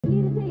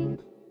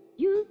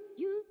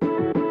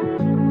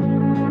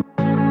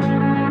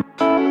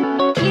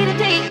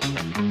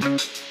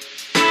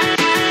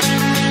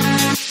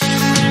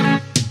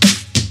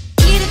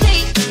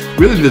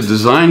Really, the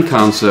design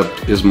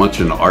concept is much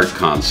an art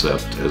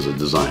concept as a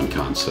design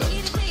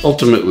concept.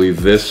 Ultimately,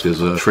 this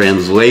is a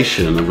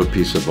translation of a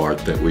piece of art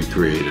that we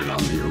created on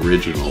the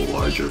original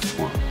larger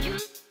form.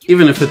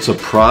 Even if it's a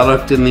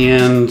product in the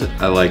end,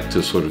 I like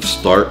to sort of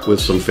start with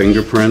some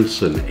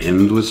fingerprints and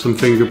end with some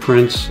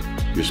fingerprints.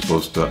 You're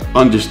supposed to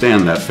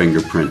understand that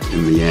fingerprint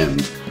in the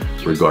end,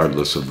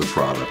 regardless of the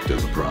product or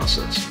the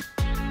process.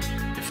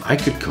 If I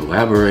could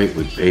collaborate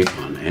with BAPE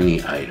on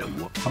any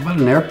item, how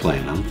about an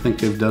airplane? I don't think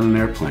they've done an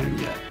airplane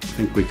yet. I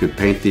think we could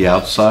paint the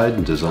outside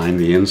and design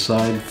the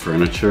inside,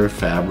 furniture,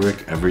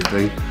 fabric,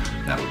 everything.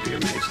 That would be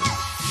amazing.